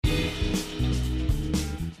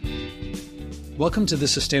Welcome to The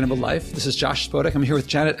Sustainable Life. This is Josh Spodek. I'm here with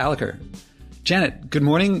Janet Alliker. Janet, good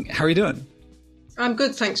morning. How are you doing? I'm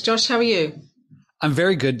good, thanks, Josh. How are you? I'm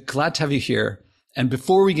very good. Glad to have you here. And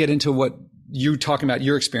before we get into what you're talking about,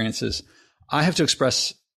 your experiences, I have to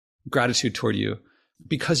express gratitude toward you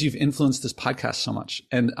because you've influenced this podcast so much.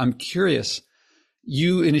 And I'm curious,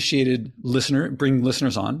 you initiated bring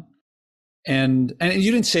listeners on. And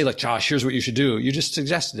you didn't say like, Josh, here's what you should do. You just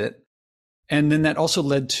suggested it. And then that also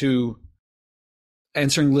led to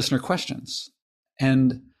answering listener questions.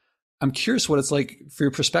 And I'm curious what it's like for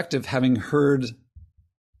your perspective, having heard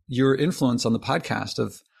your influence on the podcast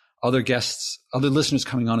of other guests, other listeners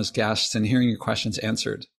coming on as guests and hearing your questions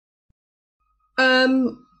answered.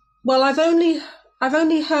 Well, I've only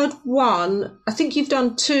heard one. I think you've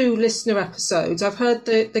done 2 listener episodes. I've heard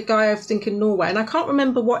the guy I think in Norway, and I can't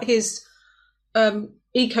remember what his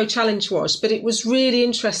eco challenge was, but it was really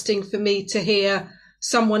interesting for me to hear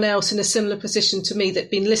someone else in a similar position to me that'd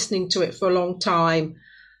been listening to it for a long time,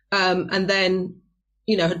 and then,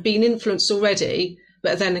 had been influenced already,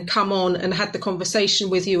 but then had come on and had the conversation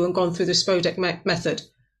with you and gone through the Spodek method.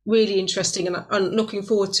 Really interesting, and I'm looking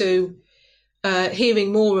forward to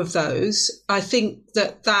hearing more of those. I think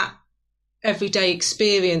that everyday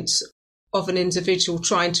experience of an individual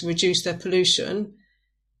trying to reduce their pollution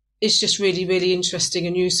is just really, really interesting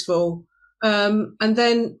and useful. And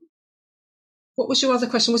then, what was your other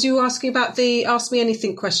question? Was you asking about the Ask Me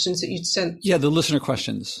Anything questions that you'd sent? Yeah, the listener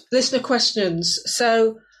questions. Listener questions.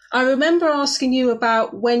 So I remember asking you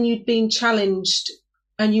about when you'd been challenged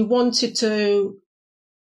and you wanted to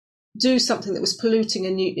do something that was polluting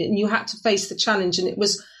and you had to face the challenge. And it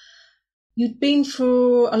was, you'd been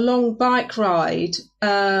for a long bike ride,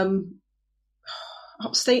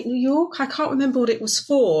 upstate New York. I can't remember what it was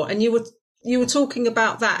for. And you were talking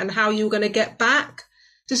about that and how you were going to get back.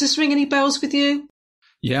 Does this ring any bells with you?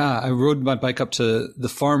 Yeah, I rode my bike up to the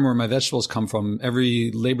farm where my vegetables come from. Every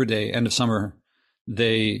Labor Day, end of summer,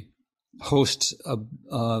 they host a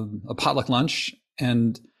potluck lunch.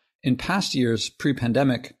 And in past years,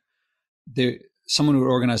 pre-pandemic, someone would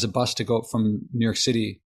organize a bus to go up from New York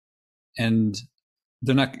City. And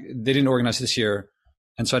they didn't organize this year.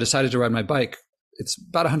 And so I decided to ride my bike. It's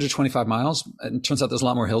about 125 miles. And it turns out there's a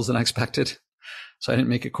lot more hills than I expected. So I didn't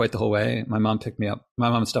make it quite the whole way. My mom picked me up. My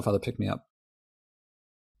mom and stepfather picked me up.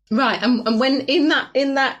 Right. And when in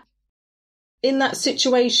that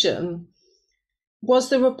situation,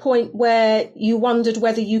 was there a point where you wondered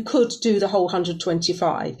whether you could do the whole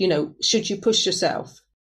 125? Should you push yourself?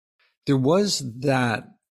 There was that.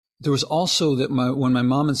 There was also that when my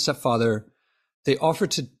mom and stepfather, they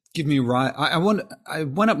offered to give me a ride. I went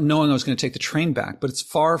up knowing I was going to take the train back, but it's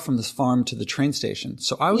far from this farm to the train station.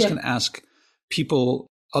 So I was going to ask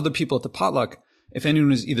other people at the potluck, if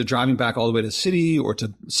anyone was either driving back all the way to the city or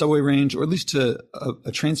to subway range or at least to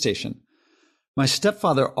a train station. My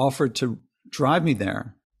stepfather offered to drive me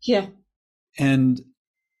there. Yeah. And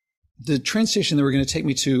the train station they were going to take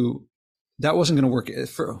me to, that wasn't going to work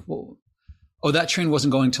that train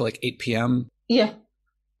wasn't going till like 8 p.m. Yeah.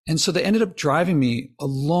 And so they ended up driving me a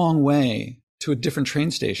long way to a different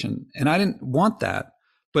train station. And I didn't want that.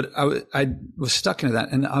 But I was stuck into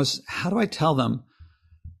that. And how do I tell them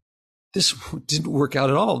this didn't work out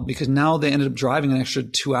at all? Because now they ended up driving an extra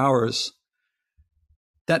 2 hours.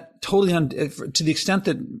 That totally, to the extent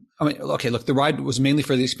that, the ride was mainly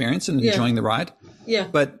for the experience and enjoying the ride. Yeah.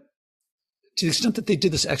 But to the extent that they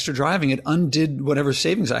did this extra driving, it undid whatever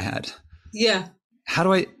savings I had. Yeah. How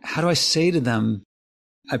do I say to them,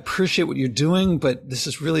 I appreciate what you're doing, but this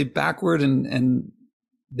is really backward and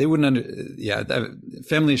they wouldn't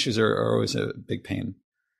family issues are always a big pain.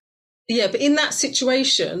 Yeah, but in that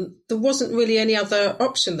situation, there wasn't really any other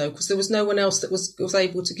option though, because there was no one else that was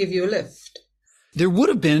able to give you a lift. There would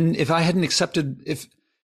have been if I hadn't accepted, if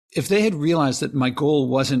they had realized that my goal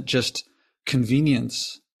wasn't just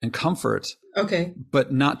convenience and comfort, okay,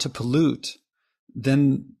 but not to pollute,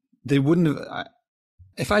 then they wouldn't have.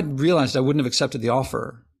 If I'd realized, I wouldn't have accepted the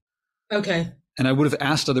offer. Okay. And I would have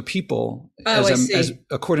asked other people as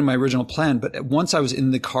according to my original plan. But once I was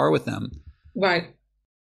in the car with them, right.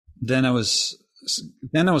 Then I was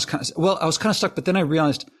kind of stuck. But then I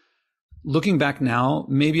realized, looking back now,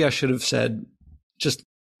 maybe I should have said, just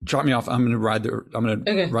drop me off. I'm going to ride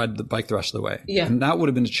the bike the rest of the way. Yeah. And that would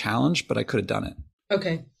have been a challenge, but I could have done it.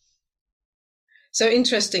 Okay. So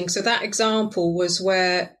interesting. So that example was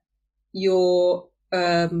where your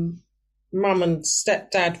mum and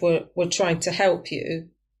stepdad were trying to help you,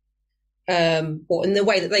 or in the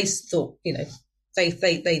way that they thought,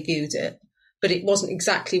 they viewed it, but it wasn't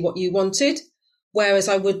exactly what you wanted. Whereas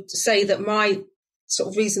I would say that my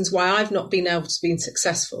sort of reasons why I've not been able to be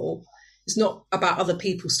successful It's not about other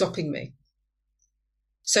people stopping me.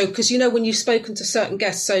 So, because, you know, when you've spoken to certain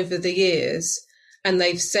guests over the years and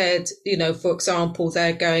they've said, you know, for example,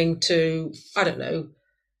 they're going to, I don't know,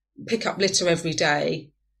 pick up litter every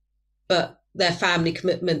day, but their family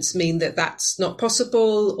commitments mean that that's not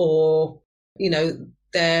possible, or, you know,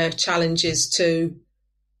 their challenge is to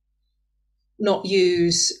not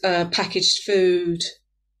use packaged food,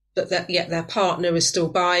 but that yet their partner is still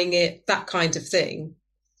buying it, that kind of thing.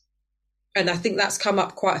 And I think that's come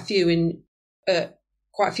up quite a few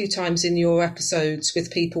times in your episodes with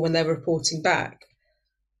people when they're reporting back.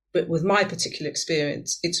 But with my particular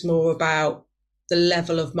experience, it's more about the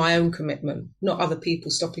level of my own commitment, not other people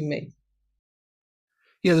stopping me.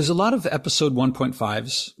 Yeah, there's a lot of episode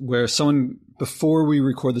 1.5s where someone, before we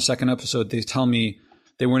record the second episode, they tell me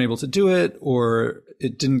they weren't able to do it, or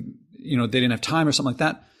it didn't, you know, they didn't have time or something like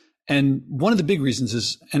that. And one of the big reasons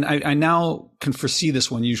is, and I now can foresee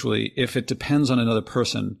this one usually, if it depends on another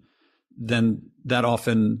person, then that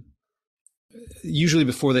often, usually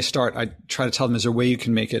before they start, I try to tell them, is there a way you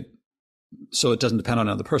can make it so it doesn't depend on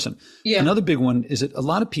another person? Yeah. Another big one is that a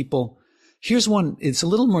lot of people, here's one, it's a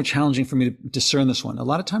little more challenging for me to discern this one. A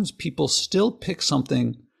lot of times people still pick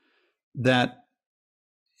something that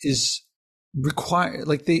is required,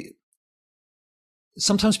 like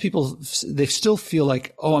sometimes people, they still feel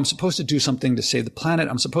like, oh, I'm supposed to do something to save the planet.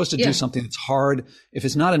 I'm supposed to do something that's hard. If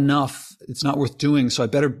it's not enough, it's not worth doing. So I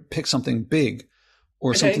better pick something big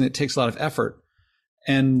or something that takes a lot of effort.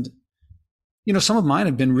 And, you know, some of mine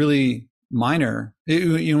have been really minor.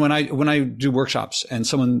 You know, when I do workshops and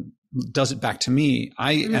someone does it back to me,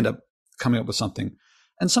 I end up coming up with something.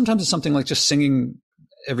 And sometimes it's something like just singing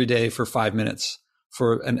every day for 5 minutes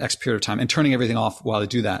for an X period of time and turning everything off while I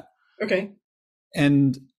do that. Okay.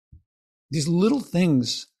 And these little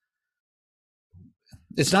things,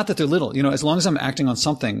 it's not that they're little, you know, as long as I'm acting on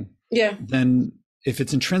something, then if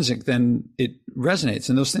it's intrinsic, then it resonates.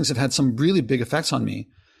 And those things have had some really big effects on me.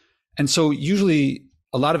 And so usually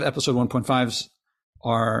a lot of episode 1.5s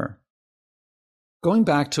are going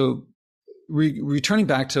back to returning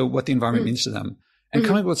back to what the environment means to them and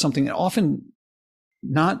coming up with something that often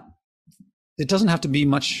it doesn't have to be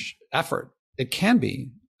much effort. It can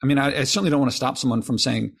be. I mean, I certainly don't want to stop someone from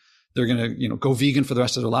saying they're going to, you know, go vegan for the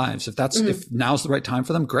rest of their lives. If if now's the right time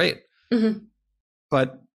for them, great.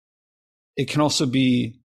 But it can also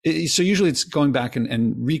be, so usually it's going back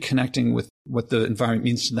and reconnecting with what the environment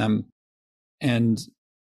means to them. And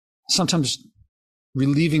sometimes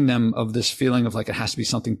relieving them of this feeling of like, it has to be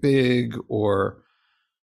something big, or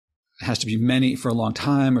it has to be many for a long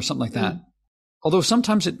time or something like that. Although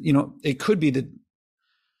sometimes it could be that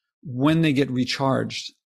when they get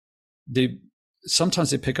recharged, sometimes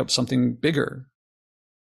they pick up something bigger.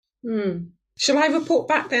 Shall I report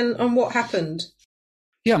back then on what happened?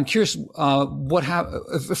 Yeah, I'm curious what happened.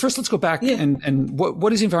 First, let's go back and what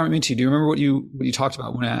does the environment mean to you? Do you remember what you talked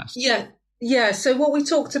about when I asked? Yeah. So what we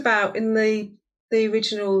talked about in the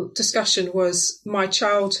original discussion was my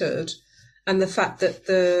childhood and the fact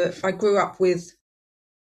that I grew up with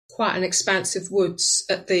quite an expansive woods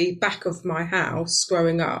at the back of my house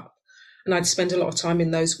growing up. And I'd spend a lot of time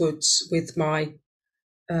in those woods with my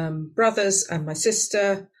brothers and my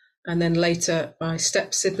sister, and then later my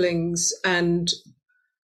step siblings, and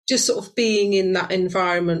just sort of being in that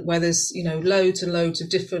environment where there's, you know, loads and loads of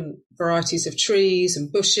different varieties of trees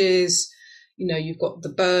and bushes. You know, you've got the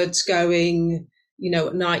birds going, you know,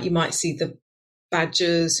 at night you might see the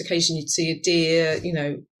badgers, occasionally you'd see a deer, you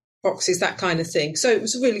know, foxes, that kind of thing. So it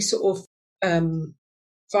was a really sort of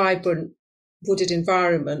vibrant wooded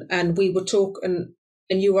environment. And we would talk, and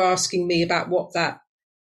you were asking me about what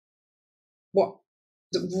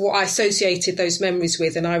I associated those memories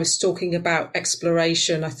with. And I was talking about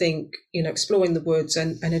exploration, I think, you know, exploring the woods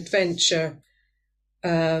and adventure.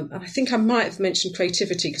 And I think I might have mentioned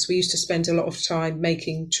creativity, because we used to spend a lot of time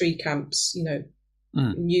making tree camps, you know,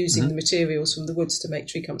 and using the materials from the woods to make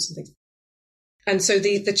tree camps and things. And so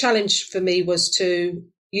the challenge for me was to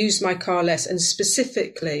use my car less, and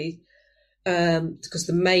specifically because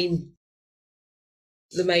the main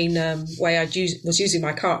way I was using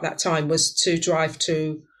my car at that time was to drive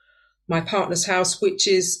to my partner's house, which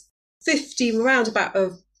is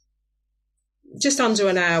just under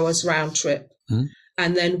an hour's round trip.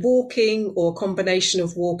 And then walking, or a combination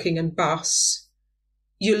of walking and bus,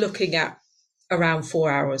 you're looking at around 4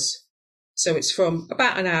 hours. So it's from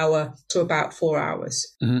about an hour to about 4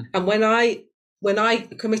 hours. And when I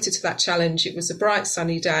committed to that challenge, it was a bright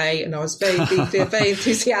sunny day, and I was very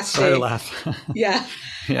enthusiastic. Sorry to laugh. Yeah.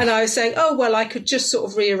 And I was saying, oh, well, I could just sort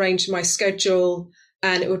of rearrange my schedule,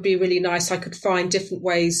 and it would be really nice. I could find different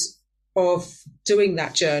ways of doing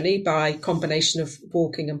that journey by combination of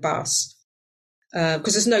walking and bus,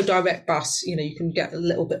 because there's no direct bus. You can get a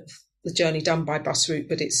little bit of the journey done by bus route,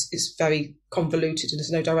 but it's very convoluted and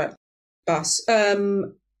there's no direct bus.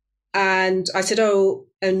 And I said,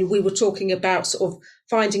 and we were talking about sort of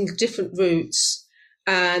finding different routes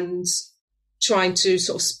and trying to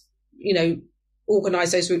sort of,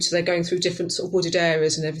 organise those routes so they're going through different sort of wooded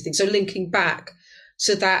areas and everything. So linking back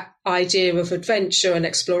to that idea of adventure and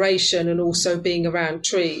exploration and also being around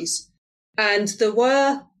trees. And there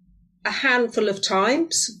were a handful of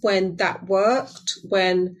times when that worked,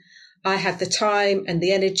 when I had the time and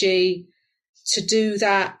the energy to do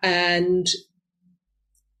that. And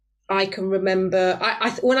I can remember,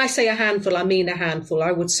 when I say a handful, I mean a handful.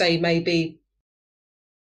 I would say maybe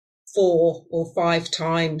 4 or 5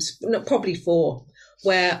 times, no, probably 4,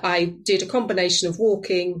 where I did a combination of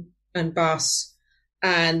walking and bus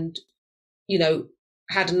and,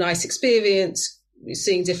 had a nice experience,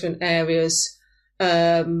 seeing different areas.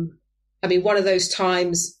 One of those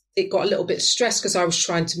times it got a little bit stressed because I was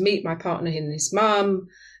trying to meet my partner and his mum,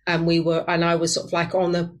 and I was sort of like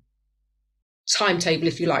on the timetable,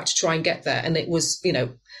 if you like, to try and get there. And it was,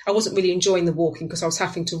 I wasn't really enjoying the walking because I was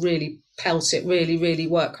having to really pelt it, really, really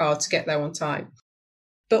work hard to get there on time.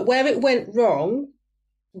 But where it went wrong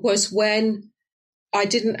was when I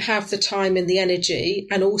didn't have the time and the energy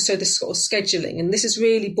and also the sort of scheduling. And this is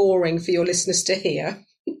really boring for your listeners to hear,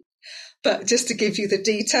 but just to give you the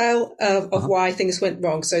detail of why things went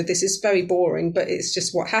wrong. So this is very boring, but it's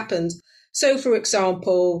just what happened. So, for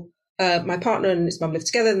example, my partner and his mum lived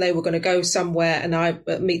together and they were going to go somewhere and I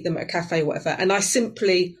meet them at a cafe or whatever. And I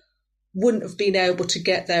simply wouldn't have been able to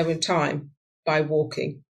get there in time by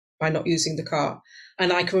walking, by not using the car.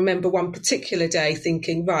 And I can remember one particular day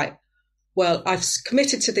thinking, right, well, I've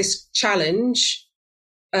committed to this challenge,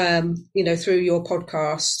 through your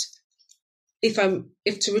podcast. If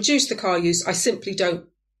to reduce the car use, I simply don't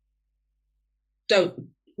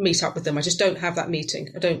meet up with them. I just don't have that meeting.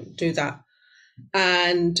 I don't do that.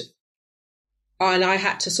 And I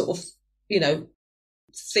had to sort of,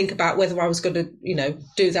 think about whether I was going to,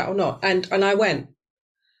 do that or not. And I went,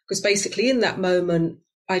 because basically in that moment,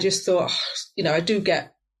 I just thought, I do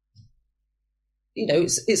get,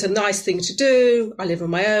 it's a nice thing to do. I live on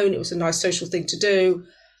my own. It was a nice social thing to do.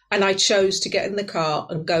 And I chose to get in the car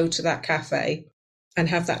and go to that cafe and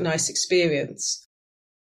have that nice experience.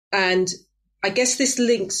 And I guess this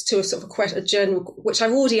links to a sort of a general, which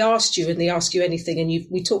I've already asked you in the Ask You Anything. And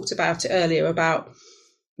we talked about it earlier about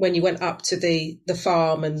when you went up to the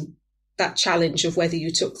farm and that challenge of whether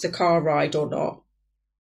you took the car ride or not.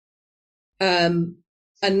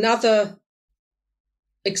 Another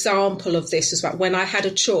example of this is about when I had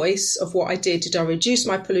a choice of what I did. Did I reduce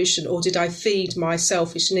my pollution or did I feed my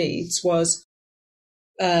selfish needs? Was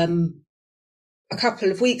a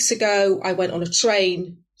couple of weeks ago, I went on a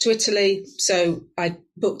train to Italy. So I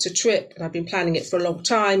booked a trip and I've been planning it for a long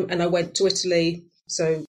time. And I went to Italy.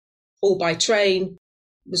 So all by train,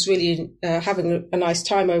 was really having a nice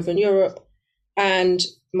time over in Europe. And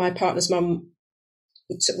my partner's mum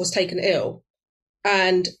was taken ill.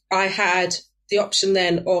 And I had the option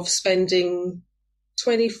then of spending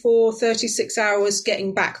 24, 36 hours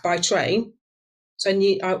getting back by train. So I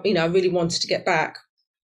knew, I really wanted to get back.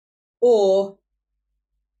 Or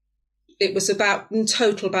it was in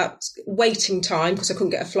total about waiting time, because I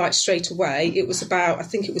couldn't get a flight straight away. It was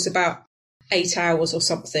about 8 hours or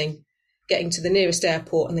something, getting to the nearest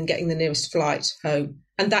airport and then getting the nearest flight home.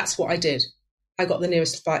 And that's what I did. I got the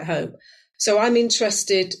nearest flight home. So I'm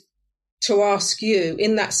interested to ask you,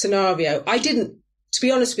 in that scenario, I didn't, to be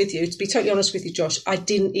totally honest with you, Josh, I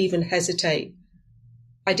didn't even hesitate.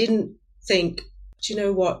 I didn't think, do you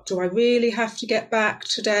know what? Do I really have to get back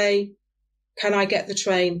today? Can I get the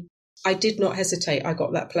train? I did not hesitate. I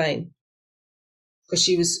got that plane because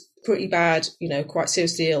she was pretty bad, quite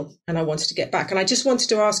seriously ill, and I wanted to get back. And I just wanted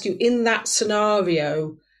to ask you, in that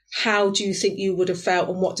scenario, how do you think you would have felt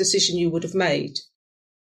and what decision you would have made?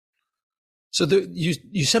 So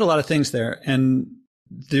you said a lot of things there, and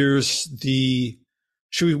there's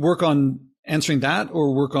should we work on answering that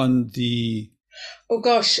or work on the? Oh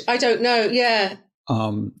gosh, I don't know. Yeah.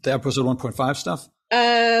 The episode 1.5 stuff.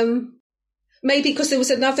 Maybe because there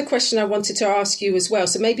was another question I wanted to ask you as well.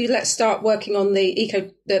 So maybe let's start working on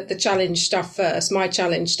the challenge stuff first, my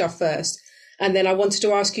challenge stuff first, and then I wanted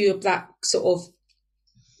to ask you that sort of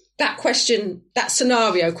that question, that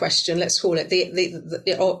scenario question, let's call it,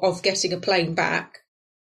 the of getting a plane back.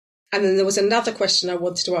 And then there was another question I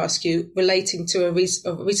wanted to ask you relating to a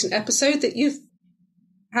recent episode that you've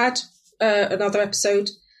had, another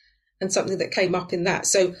episode, and something that came up in that.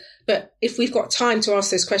 So But if we've got time to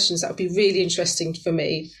ask those questions, that would be really interesting for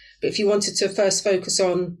me. But if you wanted to first focus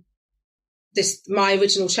on my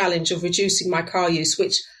original challenge of reducing my car use,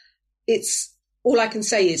 which it's all I can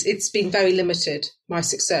say is it's been very limited, my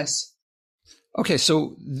success. Okay.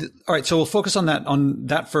 So, all right. So we'll focus on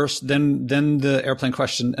that first, then the airplane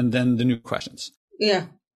question, and then the new questions. Yeah.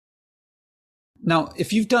 Now,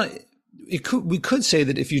 if you've done it, we could say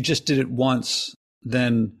that if you just did it once,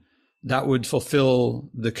 then that would fulfill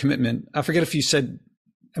the commitment. I forget if you said,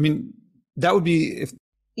 I mean, that would be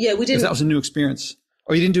we didn't. If that was a new experience,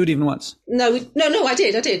 or you didn't do it even once. No, I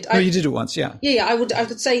did. No, you did it once. Yeah. Yeah. I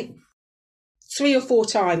would say 3 or 4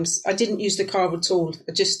 times. I didn't use the car at all.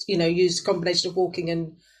 I just, used a combination of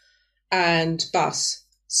walking and bus.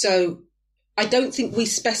 So I don't think we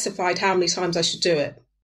specified how many times I should do it.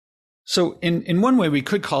 So in one way, we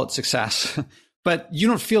could call it success, but you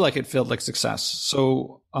don't feel like it felt like success.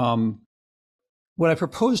 So what I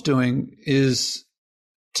propose doing is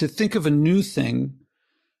to think of a new thing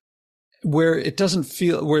where it doesn't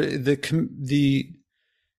feel, where the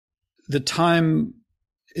time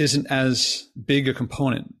isn't as big a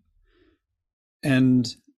component. And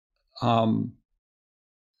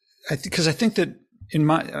because I think that in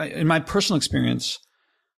my personal experience,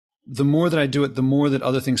 the more that I do it, the more that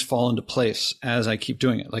other things fall into place as I keep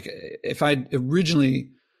doing it. Like if I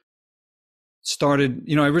originally started,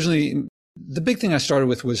 the big thing I started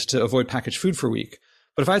with was to avoid packaged food for a week.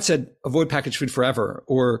 But if I'd said avoid packaged food forever,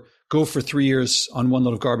 or go for 3 years on one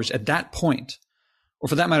load of garbage at that point, or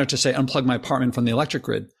for that matter to say unplug my apartment from the electric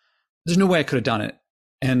grid, there's no way I could have done it.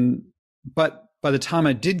 But by the time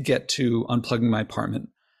I did get to unplugging my apartment,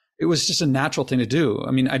 it was just a natural thing to do.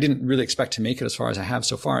 I mean, I didn't really expect to make it as far as I have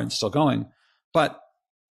so far and still going, but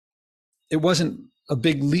it wasn't a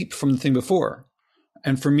big leap from the thing before.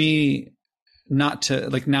 And for me, not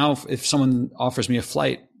to, like, now, if someone offers me a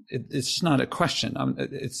flight, it's not a question.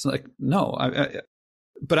 It's like, no,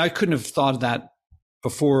 but I couldn't have thought of that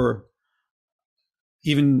before.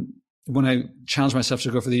 Even when I challenged myself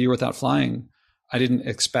to go for the year without flying, I didn't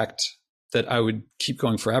expect that I would keep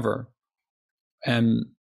going forever. And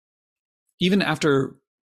even after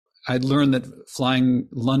I'd learned that flying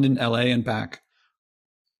London, LA and back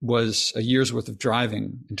was a year's worth of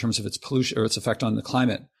driving in terms of its pollution or its effect on the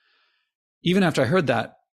climate, even after I heard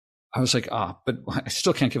that, I was like, but I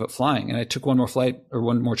still can't give up flying. And I took one more flight or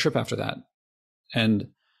one more trip after that. And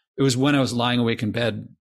it was when I was lying awake in bed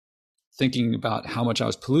thinking about how much I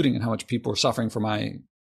was polluting and how much people were suffering for my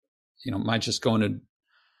just going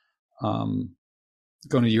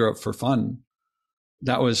to Europe for fun.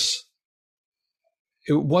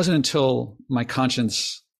 It wasn't until my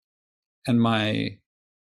conscience and my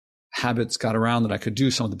habits got around that I could do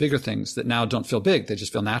some of the bigger things that now don't feel big. They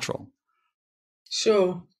just feel natural.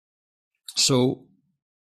 Sure. So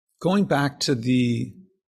going back to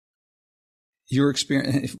your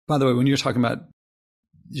experience, by the way, when you were talking about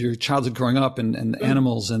your childhood growing up and the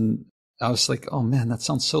animals, and I was like, oh man, that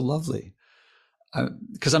sounds so lovely.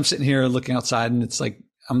 Because I'm sitting here looking outside and it's like,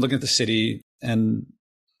 I'm looking at the city and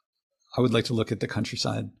I would like to look at the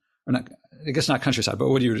countryside, or not, I guess not countryside, but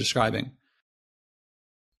what you were describing.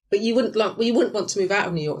 But you wouldn't want to move out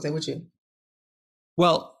of New York though, would you?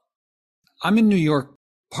 Well, I'm in New York.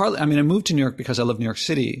 I moved to New York because I love New York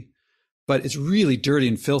City, but it's really dirty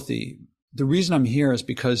and filthy. The reason I'm here is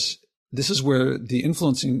because this is where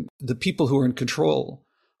the people who are in control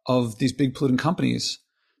of these big polluting companies,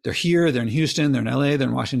 they're here, they're in Houston, they're in LA, they're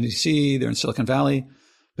in Washington, D.C., they're in Silicon Valley.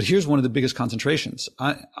 But here's one of the biggest concentrations.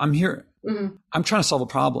 I'm here. Mm-hmm. I'm trying to solve a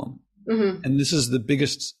problem. Mm-hmm. And this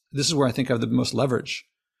is where I think I have the most leverage.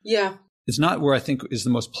 Yeah. It's not where I think is the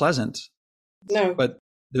most pleasant. No. But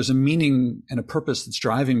there's a meaning and a purpose that's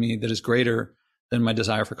driving me that is greater than my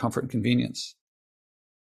desire for comfort and convenience.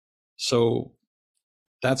 So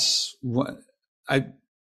that's what I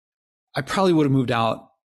probably would have moved out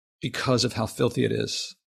because of how filthy it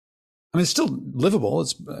is. I mean, it's still livable.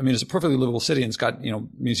 It's a perfectly livable city, and it's got,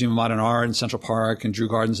 Museum of Modern Art and Central Park and Drew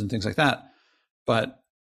Gardens and things like that. But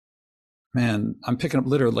man, I'm picking up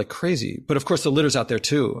litter like crazy. But of course the litter's out there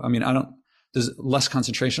too. I mean, there's less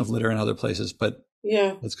concentration of litter in other places, but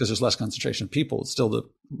yeah, that's because there's less concentration of people. It's still the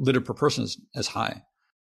litter per person is as high.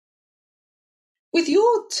 With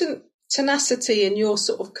your tenacity and your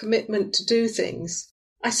sort of commitment to do things,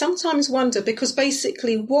 I sometimes wonder, because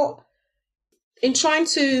basically in trying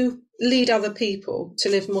to lead other people to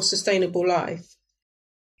live a more sustainable life,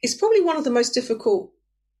 is probably one of the most difficult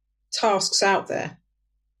tasks out there,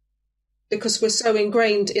 because we're so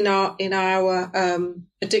ingrained in our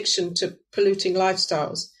addiction to polluting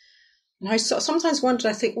lifestyles. And I sometimes wonder,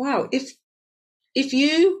 I think, wow, if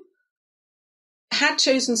you had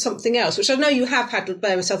chosen something else, which I know you have had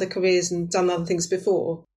various other careers and done other things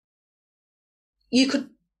before, you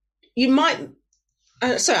might,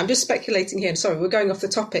 sorry, I'm just speculating here. Sorry, we're going off the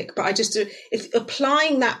topic, but if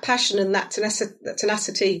applying that passion and that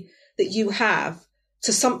tenacity that you have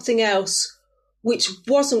to something else, which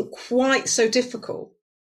wasn't quite so difficult,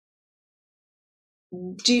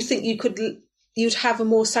 do you think you'd have a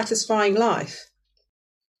more satisfying life?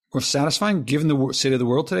 More satisfying, given the state of the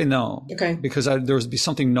world today? No. Okay. Because there would be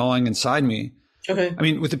something gnawing inside me. Okay. I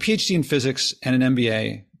mean, with a PhD in physics and an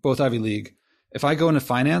MBA, both Ivy League, if I go into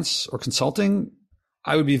finance or consulting,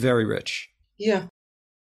 I would be very rich. Yeah.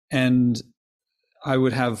 And I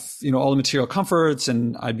would have, all the material comforts,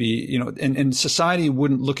 and I'd be, and society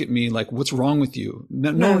wouldn't look at me like, what's wrong with you?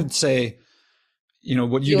 No one would say,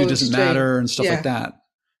 what you do doesn't matter and stuff like that.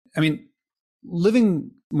 I mean,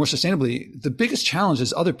 living more sustainably, the biggest challenge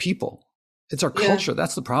is other people. It's our culture.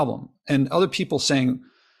 That's the problem. And other people saying,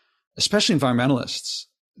 especially environmentalists,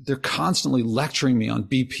 they're constantly lecturing me on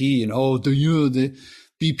BP and, the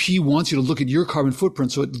BP wants you to look at your carbon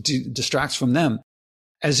footprint so it distracts from them,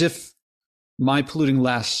 as if my polluting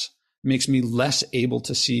less makes me less able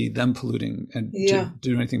to see them polluting and to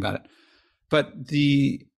do anything about it. But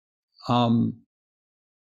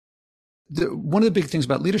one of the big things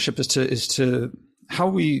about leadership is to how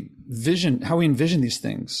we envision these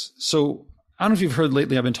things. So I don't know if you've heard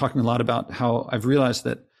lately, I've been talking a lot about how I've realized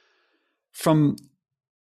that from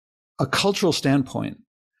a cultural standpoint,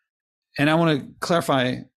 and I want to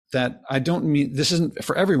clarify that I don't mean, this isn't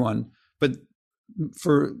for everyone, but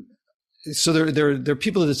so there are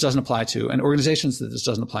people that this doesn't apply to and organizations that this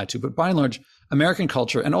doesn't apply to, but by and large, American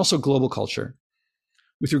culture and also global culture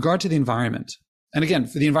with regard to the environment. And again,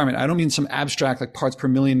 for the environment, I don't mean some abstract like parts per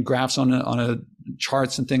million graphs on a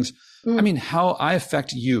charts and things. I mean how I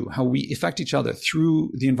affect you, how we affect each other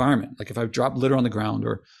through the environment. Like if I drop litter on the ground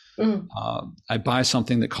or I buy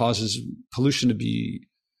something that causes pollution to be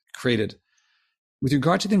created. With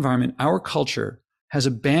regard to the environment, our culture has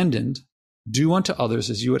abandoned do unto others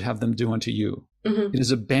as you would have them do unto you. It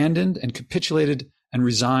has abandoned and capitulated and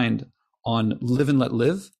resigned on live and let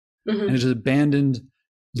live. And it has abandoned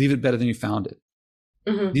leave it better than you found it.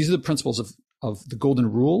 These are the principles of the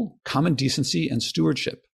golden rule, common decency, and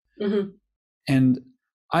stewardship. And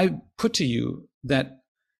I put to you that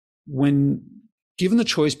when given the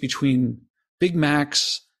choice between Big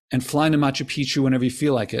Macs and flying to Machu Picchu whenever you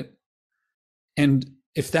feel like it, and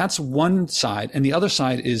if that's one side, and the other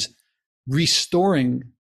side is restoring,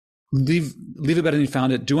 leave it better than you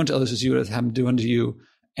found it, do unto others as you would have them do unto you,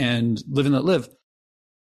 and live and let live.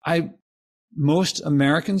 Most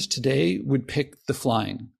Americans today would pick the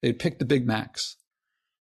flying. They'd pick the Big Macs.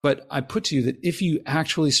 But I put to you that if you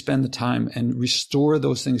actually spend the time and restore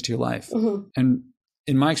those things to your life, and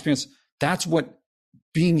in my experience, that's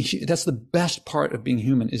the best part of being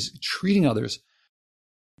human, is treating others,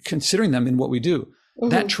 considering them in what we do.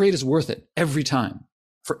 That trade is worth it every time.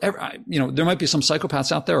 There might be some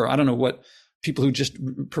psychopaths out there, or I don't know what, people who just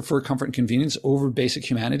prefer comfort and convenience over basic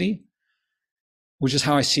humanity, which is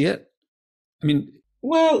how I see it. I mean,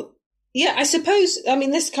 well, yeah, I suppose,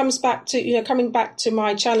 this comes back to, coming back to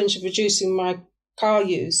my challenge of reducing my car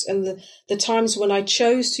use and the times when I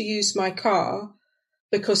chose to use my car,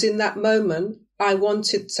 because in that moment I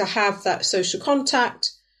wanted to have that social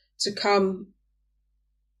contact, to come,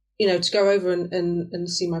 to go over and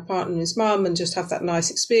see my partner and his mum and just have that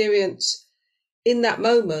nice experience. In that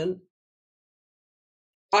moment,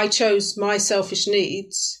 I chose my selfish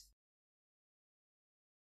needs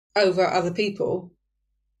over other people.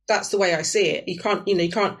 That's the way I see it. You can't,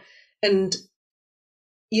 and,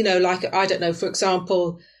 like, I don't know, for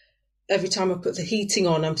example, every time I put the heating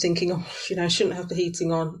on, I'm thinking, I shouldn't have the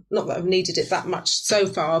heating on. Not that I've needed it that much so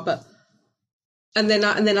far, but, and then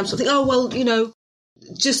I'm sort of thinking, oh, well,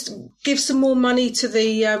 just give some more money to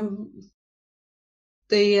the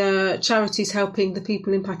charities helping the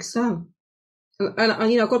people in Pakistan. And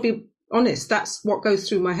I've got to be honest, that's what goes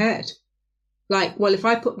through my head. Like, well, if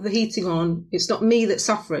I put the heating on, it's not me that's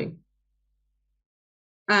suffering.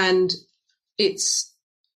 And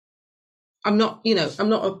I'm not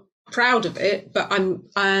proud of it, but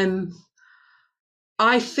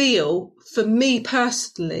I feel, for me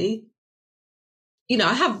personally,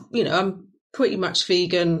 I'm pretty much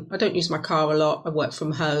vegan. I don't use my car a lot. I work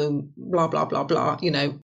from home, blah, blah, blah, blah.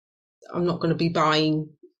 I'm not going to be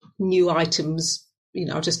buying new items.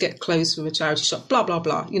 I'll just get clothes from a charity shop, blah, blah,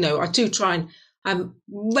 blah. I do try and I'm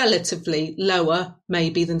relatively lower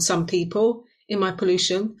maybe than some people in my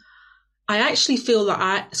pollution. I actually feel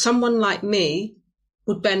that someone like me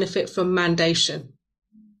would benefit from mandation.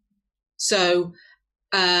 So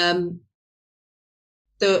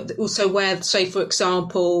also where, say, for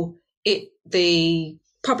example, the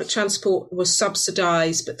public transport was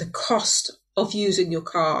subsidised, but the cost of using your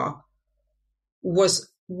car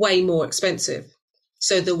was way more expensive.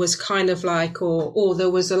 So there was kind of like, or there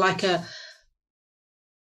was again,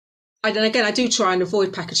 I do try and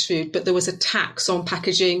avoid packaged food, but there was a tax on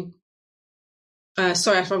packaging.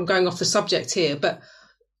 Sorry if I'm going off the subject here, but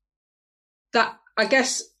that, I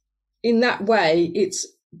guess, in that way, it's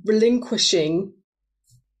relinquishing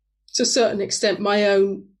to a certain extent my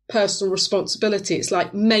own personal responsibility. It's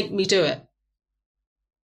like, make me do it.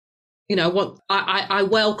 You know, I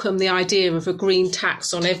welcome the idea of a green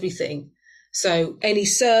tax on everything. So any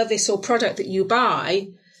service or product that you buy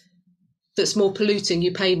that's more polluting,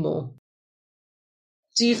 you pay more.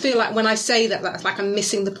 Do you feel like when I say that, that's like I'm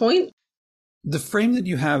missing the point? The frame that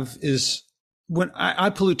you have is, when I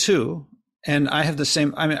pollute too, and I have the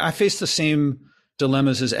same, I face the same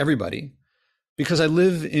dilemmas as everybody, because I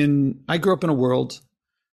grew up in a world,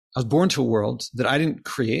 I was born to a world that I didn't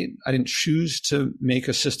create. I didn't choose to make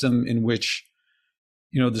a system in which,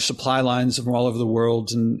 you know, the supply lines from all over the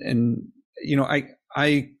world and you know,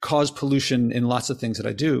 I cause pollution in lots of things that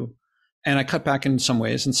I do, and I cut back in some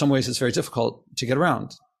ways. In some ways, it's very difficult to get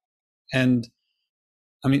around. And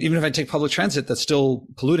I mean, even if I take public transit, that's still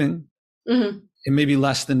polluting. Mm-hmm. It may be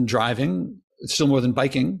less than driving. It's still more than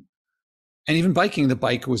biking. And even biking, the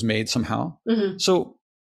bike was made somehow. Mm-hmm. So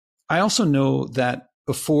I also know that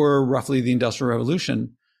before roughly the Industrial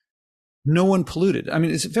Revolution, no one polluted. I mean,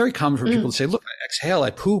 it's very common for people to say, look, I exhale, I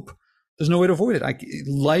poop. There's no way to avoid it.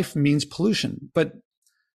 Life means pollution. But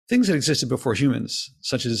things that existed before humans,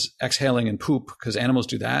 such as exhaling and poop, because animals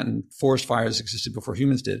do that, and forest fires existed before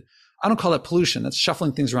humans did. I don't call that pollution. That's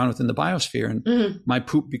shuffling things around within the biosphere. And my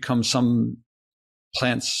poop becomes some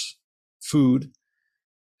plant's food.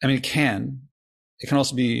 I mean, it can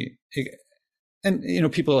also be, and, you know,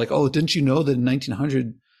 people are like, oh, didn't you know that in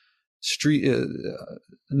 1900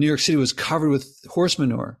 New York City was covered with horse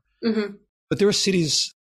manure? Mm-hmm. But there were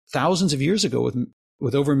cities thousands of years ago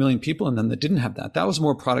with over 1 million people in them that didn't have that. That was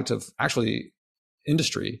more a product of actually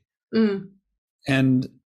industry. Mm. And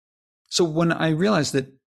so when I realized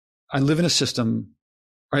that I live in a system,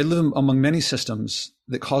 or I live among many systems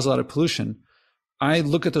that cause a lot of pollution, I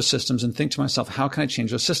look at those systems and think to myself, how can I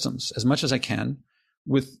change those systems as much as I can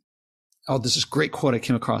with, there's this great quote I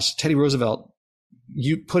came across. Teddy Roosevelt,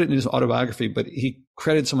 you put it in his autobiography, but he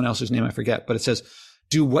credited someone else's name, I forget, but it says,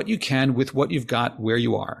 do what you can with what you've got where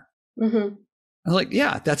you are. Mm-hmm. I was like,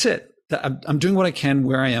 yeah, that's it. I'm doing what I can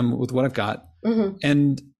where I am with what I've got. Mm-hmm.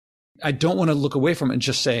 And I don't want to look away from it and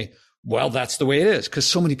just say, well, that's the way it is. Because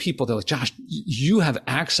so many people, they're like, Josh, you have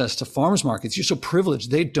access to farmers markets. You're so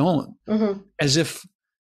privileged. They don't. Mm-hmm. As if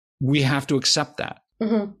we have to accept that.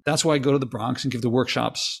 Mm-hmm. That's why I go to the Bronx and give the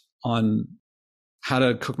workshops on how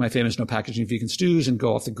to cook my famous no packaging vegan stews and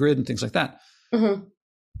go off the grid and things like that. Mm-hmm.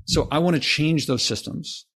 So I want to change those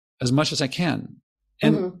systems as much as I can.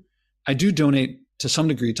 And I do donate to some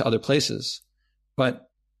degree to other places, but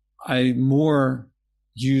I more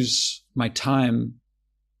use my time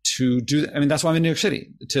to do, I mean, that's why I'm in New York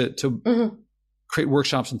City, to create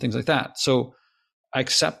workshops and things like that. So I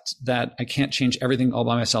accept that I can't change everything all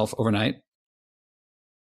by myself overnight.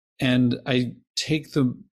 And I take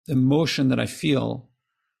the emotion that I feel,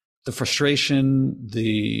 the frustration,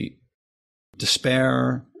 the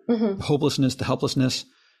despair, the hopelessness, the helplessness,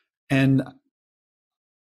 and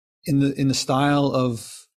in the style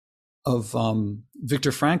of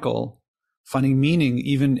Viktor Frankl, finding meaning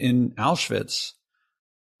even in Auschwitz.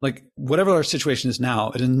 Like whatever our situation is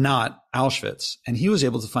now, it is not Auschwitz. And he was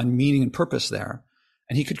able to find meaning and purpose there.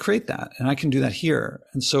 And he could create that. And I can do that here.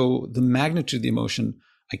 And so the magnitude of the emotion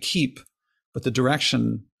I keep, but the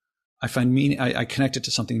direction I find meaning, I connect it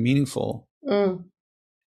to something meaningful. Mm.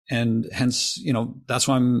 And hence, you know, that's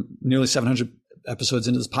why I'm nearly 700 episodes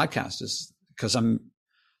into this podcast, is because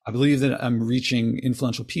I believe that I'm reaching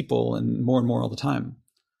influential people and more all the time.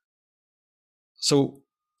 So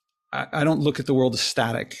I don't look at the world as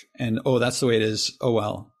static and, oh, that's the way it is. Oh,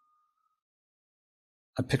 well.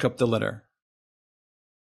 I pick up the litter.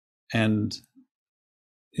 And,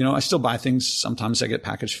 you know, I still buy things. Sometimes I get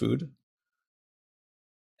packaged food.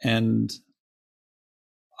 And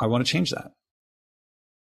I want to change that.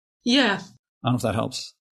 Yeah. I don't know if that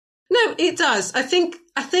helps. No, it does. I think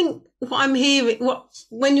what I'm hearing,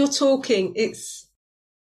 when you're talking,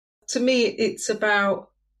 to me, it's about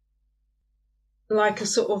like a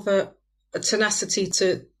sort of a tenacity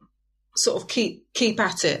to sort of keep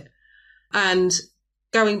at it. And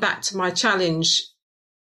going back to my challenge,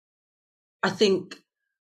 I think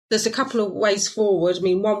there's a couple of ways forward. I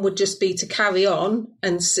mean, one would just be to carry on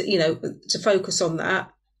and, to focus on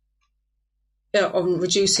that, on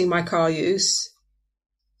reducing my car use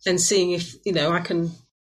and seeing if, I can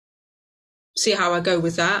see how I go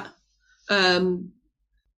with that.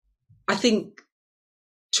 I think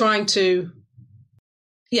trying to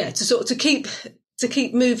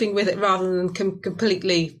keep moving with it rather than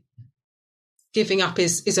completely giving up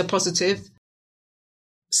is a positive.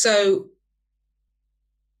 So,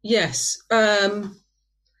 yes, I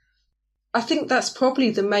think that's probably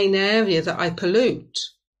the main area that I pollute,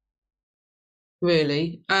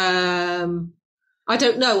 really. I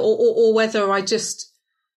don't know, or whether I just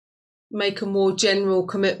make a more general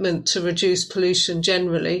commitment to reduce pollution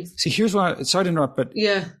generally. See, here's why, sorry to interrupt, but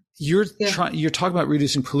you're talking about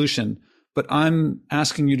reducing pollution, but I'm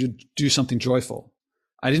asking you to do something joyful.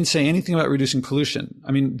 I didn't say anything about reducing pollution.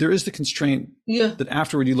 I mean, there is the constraint that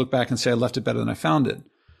afterward you look back and say, I left it better than I found it.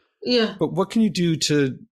 Yeah. But what can you do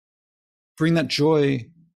to bring that joy,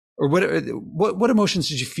 or what emotions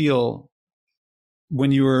did you feel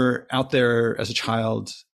when you were out there as a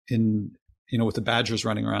child with the badgers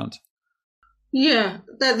running around? Yeah,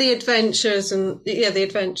 the adventures and the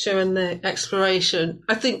adventure and the exploration.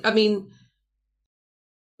 That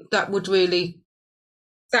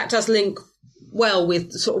does link well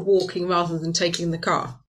with sort of walking rather than taking the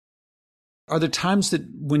car. Are there times that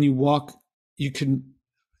when you walk, you could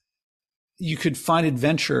find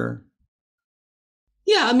adventure?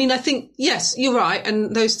 Yeah, I think, yes, you're right.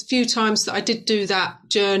 And those few times that I did do that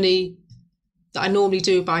journey that I normally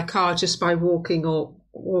do by car, just by walking or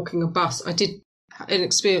walking a bus, I did an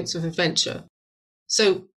experience of adventure.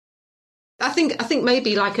 So I think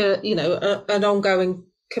maybe like an ongoing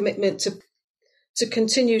commitment to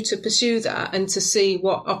continue to pursue that and to see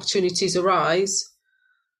what opportunities arise.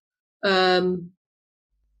 Again,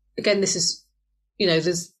 this is,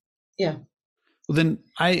 there's. Well, then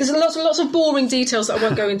there's lots of boring details that I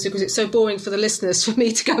won't go into because it's so boring for the listeners for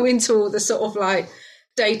me to go into all the sort of like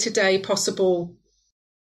day-to-day possible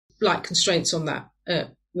like constraints on that,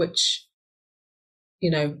 which,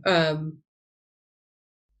 but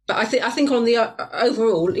I think on the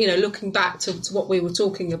overall, looking back to what we were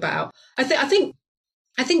talking about, I think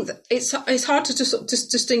that it's hard to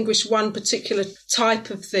just distinguish one particular type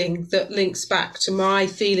of thing that links back to my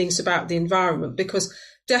feelings about the environment, because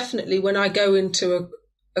definitely when I go into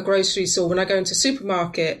a grocery store, when I go into a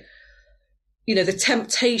supermarket, the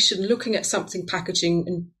temptation looking at something packaging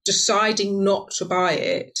and deciding not to buy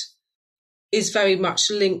it is very much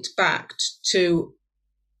linked back to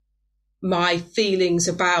my feelings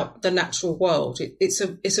about the natural world. It's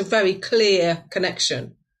a very clear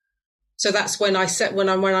connection. So that's when I'm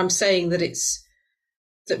saying that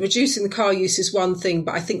reducing the car use is one thing,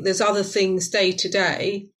 but I think there's other things day to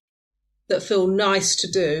day that feel nice to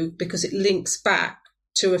do because it links back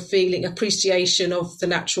to a feeling, appreciation of the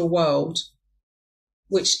natural world,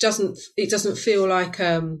 which doesn't feel like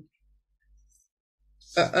a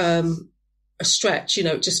stretch,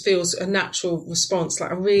 it just feels a natural response.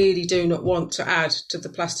 Like I really do not want to add to the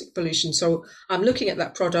plastic pollution. So I'm looking at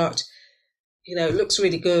that product, it looks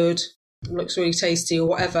really good, it looks really tasty or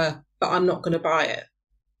whatever, but I'm not going to buy it.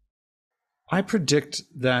 I predict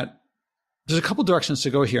that there's a couple directions to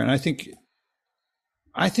go here. And I think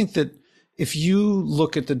that if you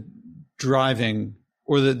look at the driving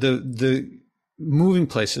or the moving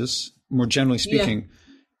places, more generally speaking,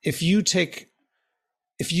 if you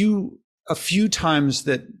a few times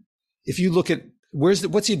that if you look at what's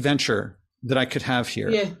the adventure that I could have here?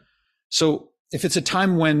 Yeah. So if it's a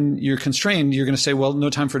time when you're constrained, you're going to say, well, no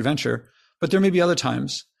time for adventure, but there may be other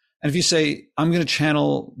times. And if you say, I'm going to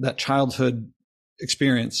channel that childhood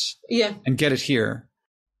experience and get it here.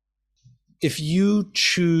 If you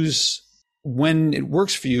choose when it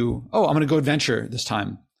works for you, I'm going to go adventure this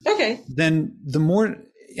time. Okay. Then the more,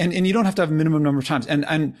 and you don't have to have a minimum number of times.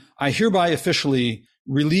 And I hereby officially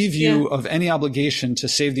relieve you of any obligation to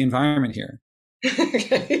save the environment here.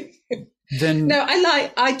 Okay. Then no,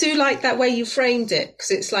 I do like that way you framed it, because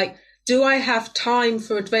it's like, do I have time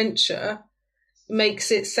for adventure?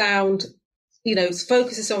 Makes it sound, it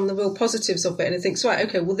focuses on the real positives of it, and it thinks, right,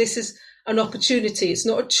 okay, well, this is an opportunity. It's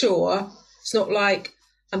not a chore. It's not like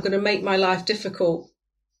I'm going to make my life difficult,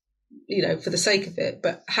 for the sake of it.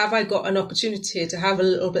 But have I got an opportunity here to have a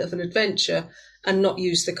little bit of an adventure and not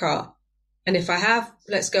use the car? And if I have,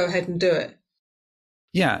 let's go ahead and do it.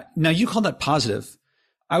 Yeah. Now you call that positive.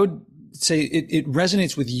 I would say it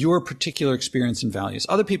resonates with your particular experience and values.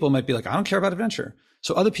 Other people might be like, I don't care about adventure.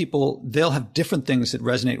 So other people, they'll have different things that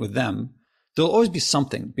resonate with them. There'll always be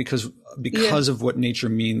something because of what nature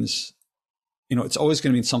means it's always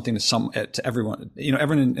going to mean something to everyone,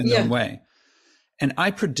 everyone in their own way. And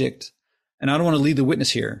I predict, and I don't want to lead the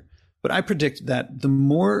witness here, but I predict that the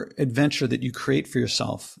more adventure that you create for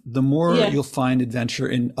yourself, the more you'll find adventure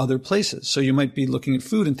in other places. So you might be looking at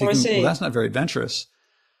food and thinking, well, that's not very adventurous.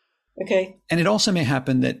 Okay. And it also may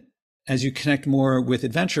happen that as you connect more with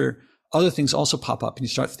adventure, other things also pop up and you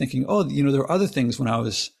start thinking, oh, there are other things when I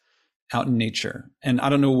was out in nature. And I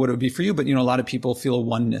don't know what it would be for you, but a lot of people feel a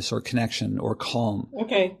oneness or connection or calm.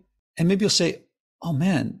 Okay. And maybe you'll say, oh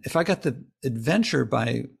man, if I got the adventure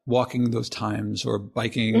by walking those times or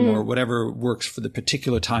biking or whatever works for the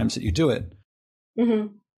particular times that you do it,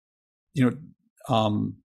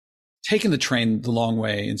 taking the train the long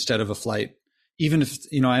way instead of a flight, even if,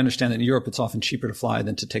 I understand that in Europe, it's often cheaper to fly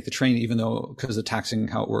than to take the train, even though because of the taxing,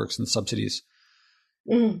 how it works and the subsidies.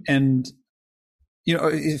 And,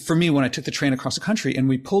 for me, when I took the train across the country and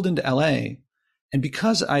we pulled into LA, and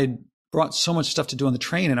because I brought so much stuff to do on the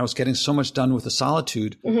train and I was getting so much done with the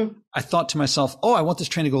solitude, I thought to myself, oh, I want this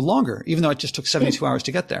train to go longer, even though it just took 72 hours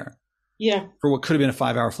to get there. Yeah. For what could have been a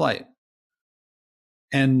 5-hour flight.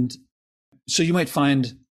 And so you might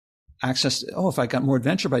find access to, if I got more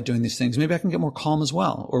adventure by doing these things, maybe I can get more calm as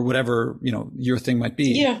well, or whatever, your thing might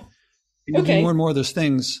be. Yeah. You do more and more of those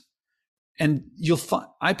things. And you'll find,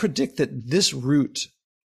 I predict that this route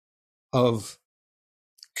of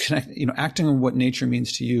acting on what nature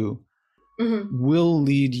means to you will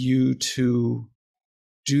lead you to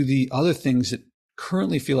do the other things that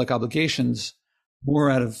currently feel like obligations more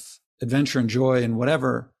out of adventure and joy and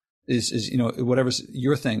whatever is whatever's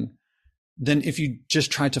your thing, than if you just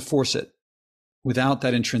tried to force it without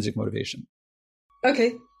that intrinsic motivation.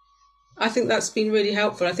 Okay. I think that's been really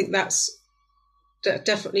helpful. I think that's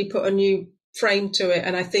definitely put a new frame to it.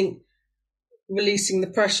 And I think releasing the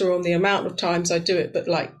pressure on the amount of times I do it, but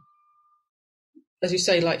as you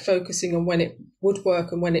say, focusing on when it would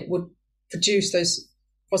work and when it would produce those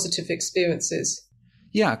positive experiences.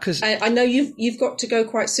 Yeah, because I know you've got to go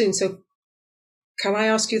quite soon. So can I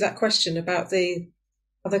ask you that question about the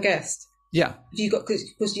other guest? Yeah.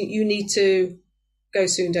 Because you need to go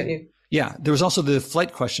soon, don't you? Yeah. There was also the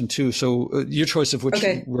flight question too. So your choice of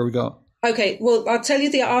where we go. Okay. Well, I'll tell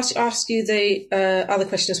you ask you the other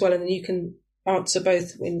question as well, and then you can answer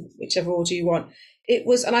both in whichever order you want. It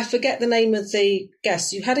was, and I forget the name of the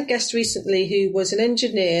guest. You had a guest recently who was an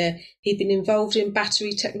engineer. He'd been involved in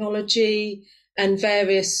battery technology and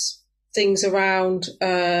various things around.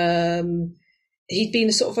 He'd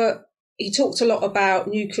been he talked a lot about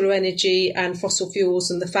nuclear energy and fossil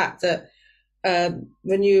fuels and the fact that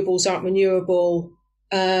renewables aren't renewable.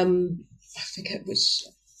 I forget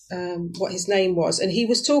what his name was. And he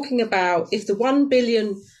was talking about if the 1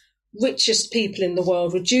 billion richest people in the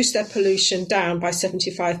world reduce their pollution down by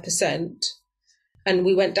 75%, and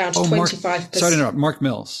we went down to 25%. Sorry to interrupt. Mark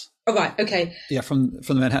Mills. Oh, right. Okay. Yeah, from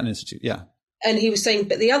the Manhattan Institute. Yeah. And he was saying,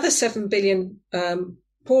 but the other 7 billion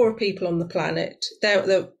poorer people on the planet,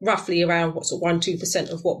 they're roughly around 1-2%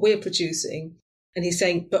 of what we're producing. And he's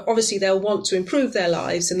saying, but obviously they'll want to improve their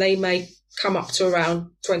lives and they may come up to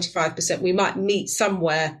around 25%. We might meet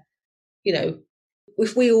somewhere,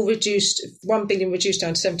 if we all reduced 1 billion reduced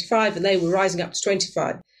down to 75 and they were rising up to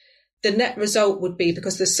 25, the net result would be,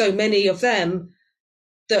 because there's so many of them,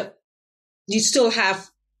 that you'd still have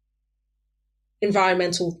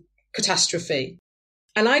environmental catastrophe.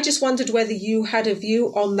 And I just wondered whether you had a view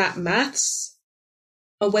on that maths,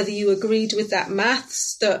 or whether you agreed with that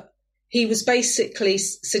maths, that he was basically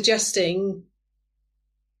suggesting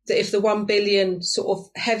that if the 1 billion sort of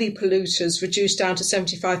heavy polluters reduced down to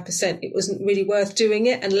 75%, it wasn't really worth doing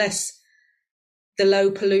it unless the low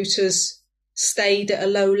polluters stayed at a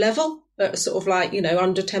low level, at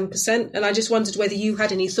under 10%. And I just wondered whether you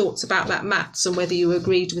had any thoughts about that maths and whether you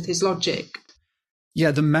agreed with his logic.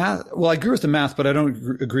 Yeah, the math. Well, I agree with the math, but I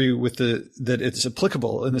don't agree with that it's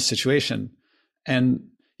applicable in this situation. And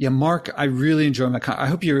yeah, Mark, I really enjoy I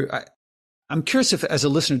hope I'm curious if, as a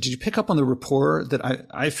listener, did you pick up on the rapport that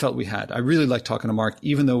I felt we had? I really like talking to Mark,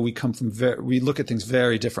 even though we come from we look at things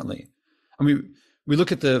very differently. I mean, we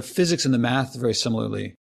look at the physics and the math very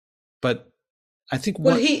similarly, but I think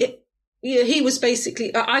he was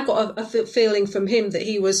basically, I got a feeling from him that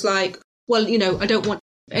he was like, well, I don't want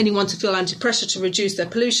anyone to feel under pressure to reduce their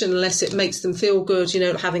pollution unless it makes them feel good,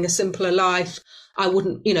 having a simpler life. I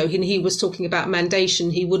wouldn't, he was talking about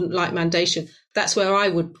mandation. He wouldn't like mandation. That's where I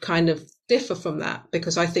would kind of differ from that,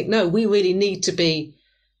 because I think, no, we really need to be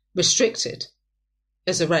restricted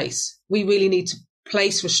as a race. We really need to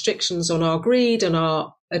place restrictions on our greed and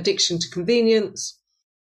our addiction to convenience.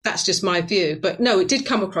 That's just my view. But no, it did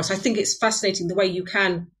come across. I think it's fascinating the way you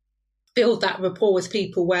can build that rapport with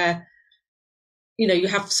people where you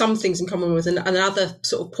have some things in common with and other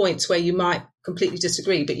sort of points where you might completely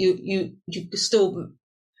disagree, but you still,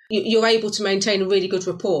 you're able to maintain a really good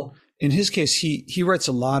rapport. In his case, he writes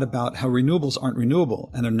a lot about how renewables aren't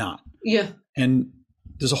renewable, and they're not. Yeah. And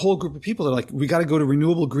there's a whole group of people that are like, we got to go to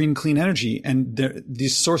renewable, green, clean energy. And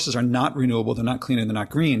these sources are not renewable. They're not clean and they're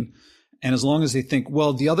not green. And as long as they think,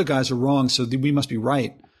 well, the other guys are wrong, so we must be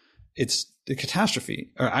right, it's a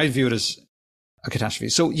catastrophe. Or I view it as a catastrophe.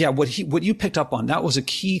 So yeah, what you picked up on, that was a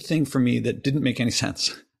key thing for me that didn't make any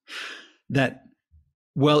sense. That,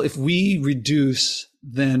 well, if we reduce,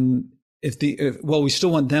 then we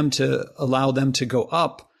still want them to allow them to go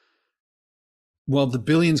up. Well, the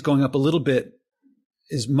billions going up a little bit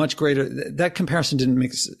is much greater. That comparison didn't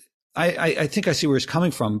make sense. I think I see where he's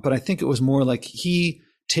coming from, but I think it was more like he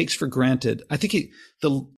takes for granted. I think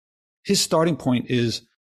his starting point is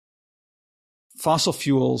fossil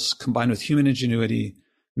fuels combined with human ingenuity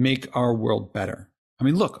make our world better. I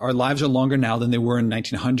mean, look, our lives are longer now than they were in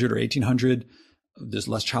 1900 or 1800. There's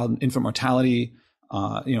less child and infant mortality,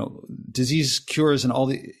 disease cures and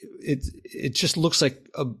it just looks like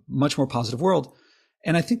a much more positive world.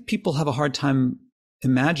 And I think people have a hard time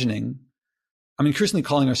imagining, increasingly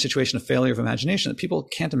calling our situation a failure of imagination, that people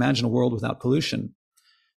can't imagine a world without pollution.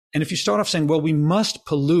 And if you start off saying, well, we must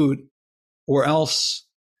pollute or else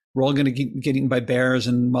we're all going to get eaten by bears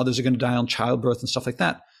and mothers are going to die on childbirth and stuff like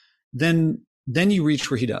that, then you reach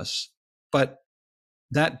where he does. But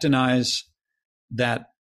that denies that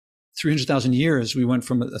 300,000 years, we went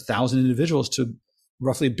from 1,000 individuals to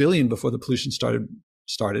roughly 1 billion before the pollution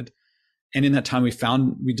started. And in that time,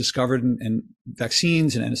 we discovered and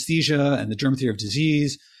vaccines and anesthesia and the germ theory of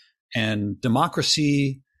disease and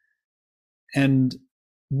democracy. And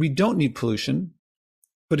we don't need pollution.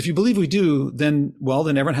 But if you believe we do, then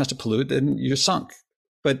everyone has to pollute, then you're sunk.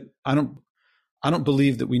 But I don't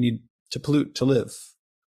believe that we need to pollute to live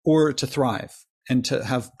or to thrive and to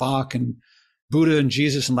have Bach and Buddha and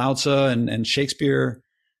Jesus and Lao Tzu and Shakespeare.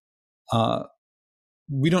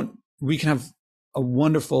 We can have a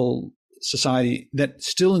wonderful society that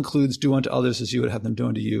still includes do unto others as you would have them do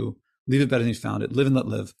unto you. Leave it better than you found it. Live and let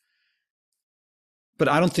live. But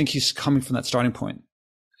I don't think he's coming from that starting point.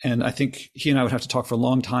 And I think he and I would have to talk for a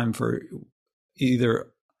long time for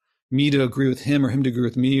either me to agree with him or him to agree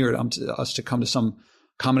with me or us to come to some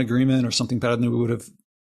common agreement or something better than we would have.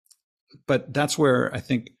 But that's where I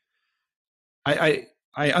think I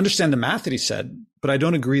understand the math that he said, but I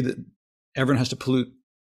don't agree that everyone has to pollute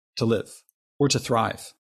to live or to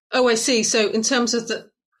thrive. Oh, I see. So in terms of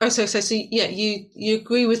you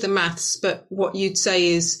agree with the maths, but what you'd say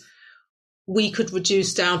is we could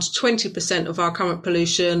reduce down to 20% of our current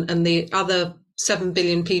pollution and the other 7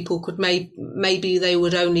 billion people could maybe they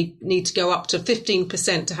would only need to go up to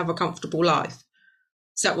 15% to have a comfortable life.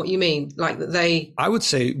 Is that what you mean? Like that I would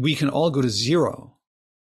say we can all go to zero.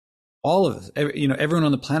 All of us, everyone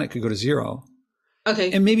on the planet could go to zero.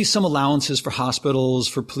 Okay. And maybe some allowances for hospitals,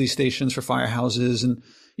 for police stations, for firehouses. And,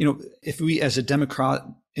 if we as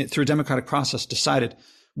through a democratic process decided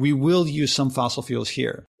we will use some fossil fuels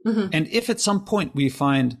here. Mm-hmm. And if at some point we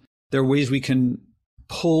find there are ways we can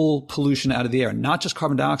pull pollution out of the air, not just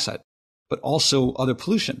carbon dioxide, but also other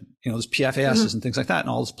pollution, those PFASs mm-hmm. and things like that and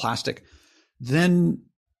all this plastic, then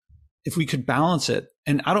if we could balance it,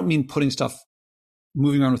 and I don't mean putting stuff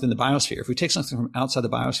moving around within the biosphere. If we take something from outside the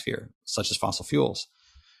biosphere, such as fossil fuels,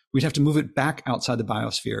 we'd have to move it back outside the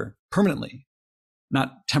biosphere permanently,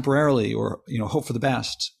 not temporarily or, hope for the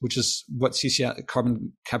best, which is what CCS,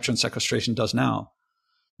 carbon capture and sequestration, does now.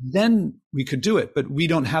 Then we could do it, but we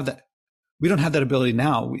don't have that. We don't have that ability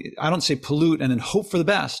now. I don't say pollute and then hope for the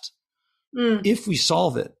best. Mm. If we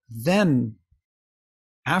solve it, then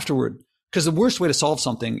afterward, because the worst way to solve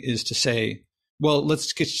something is to say, well,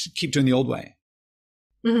 let's keep doing the old way.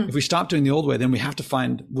 Mm-hmm. If we stop doing the old way, then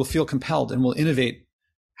we'll feel compelled and we'll innovate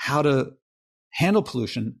how to handle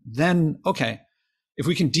pollution. Then, okay, if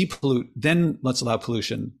we can depollute, then let's allow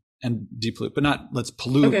pollution and depollute, but not let's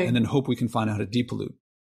pollute and then hope we can find out how to depollute.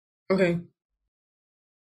 Okay.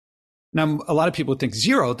 Now, a lot of people would think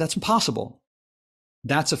zero, that's impossible.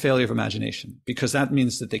 That's a failure of imagination because that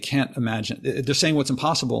means that they can't imagine. They're saying what's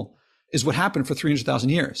impossible is what happened for 300,000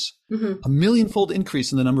 years. Mm-hmm. A millionfold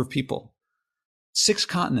increase in the number of people. 6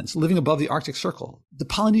 continents living above the Arctic Circle. The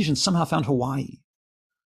Polynesians somehow found Hawaii.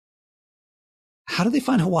 How did they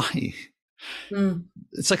find Hawaii? Mm.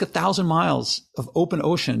 It's like 1,000 miles of open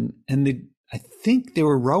ocean, and I think they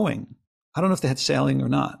were rowing. I don't know if they had sailing or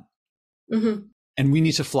not. Mm-hmm. And we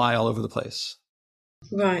need to fly all over the place.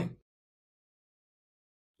 Right.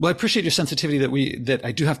 Well, I appreciate your sensitivity that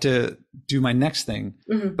I do have to do my next thing,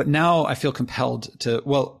 mm-hmm. but now I feel compelled to,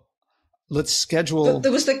 let's schedule.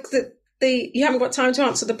 There was the you haven't got time to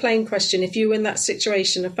answer the plane question. If you were in that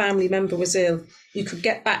situation, a family member was ill, you could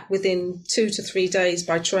get back within 2 to 3 days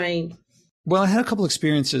by train. Well, I had a couple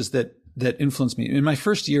experiences that influenced me. In my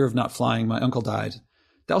first year of not flying, my uncle died.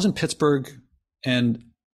 That was in Pittsburgh. And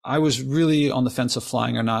I was really on the fence of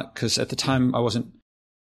flying or not, because at the time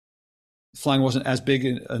flying wasn't as big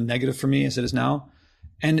a negative for me as it is now.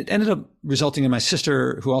 And it ended up resulting in my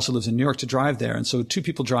sister, who also lives in New York, to drive there. And so 2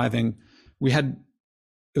 people driving, it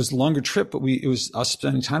was a longer trip, but it was us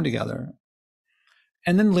spending time together.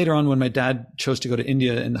 And then later on, when my dad chose to go to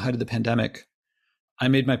India in the height of the pandemic, I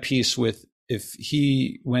made my peace with, if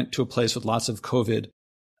he went to a place with lots of COVID,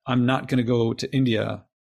 I'm not going to go to India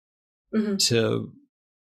to,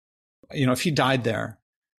 if he died there,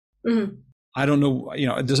 I don't know,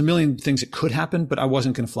 there's a million things that could happen, but I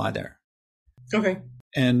wasn't going to fly there. Okay.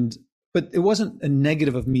 But it wasn't a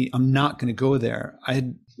negative of me. I'm not going to go there.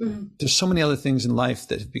 There's so many other things in life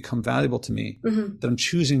that have become valuable to me that I'm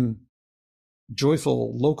choosing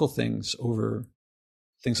joyful local things over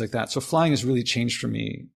things like that. So flying has really changed for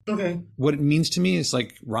me. Okay. What it means to me is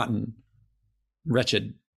like rotten,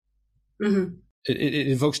 wretched. It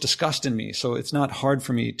evokes disgust in me. So it's not hard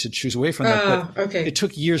for me to choose away from that. But it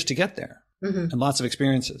took years to get there and lots of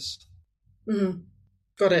experiences.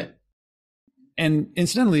 Got it. And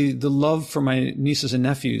incidentally, the love for my nieces and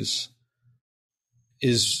nephews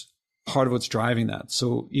is part of what's driving that.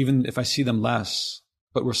 So even if I see them less,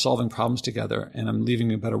 but we're solving problems together and I'm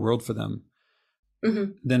leaving a better world for them,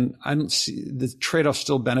 then I don't see the trade-off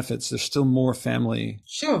still benefits. There's still more family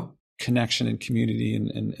connection and community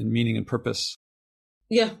and meaning and purpose.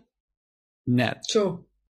 Yeah. Net. Sure.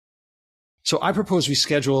 So I propose we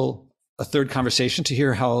schedule a third conversation to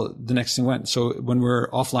hear how the next thing went. So when we're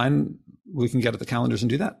offline, we can get at the calendars and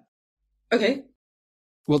do that. Okay.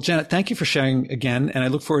 Well, Janet, thank you for sharing again. And I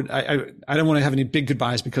look forward. I don't want to have any big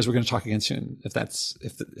goodbyes because we're going to talk again soon, if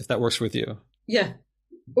that works with you. Yeah.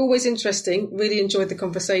 Always interesting. Really enjoyed the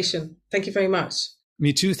conversation. Thank you very much.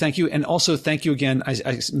 Me too. Thank you. And also thank you again.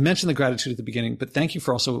 I mentioned the gratitude at the beginning, but thank you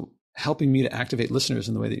for also helping me to activate listeners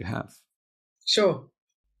in the way that you have. Sure. All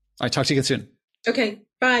right. Talk to you again soon. Okay.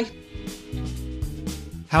 Bye.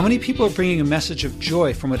 How many people are bringing a message of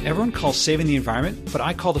joy from what everyone calls saving the environment, but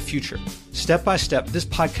I call the future? Step by step, this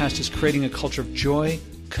podcast is creating a culture of joy,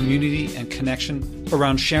 community, and connection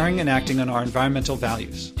around sharing and acting on our environmental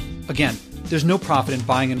values. Again, there's no profit in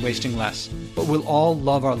buying and wasting less, but we'll all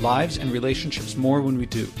love our lives and relationships more when we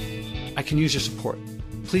do. I can use your support.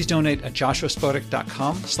 Please donate at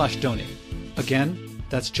joshuaspodek.com/donate. Again,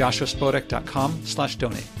 that's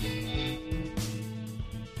joshuaspodek.com/donate.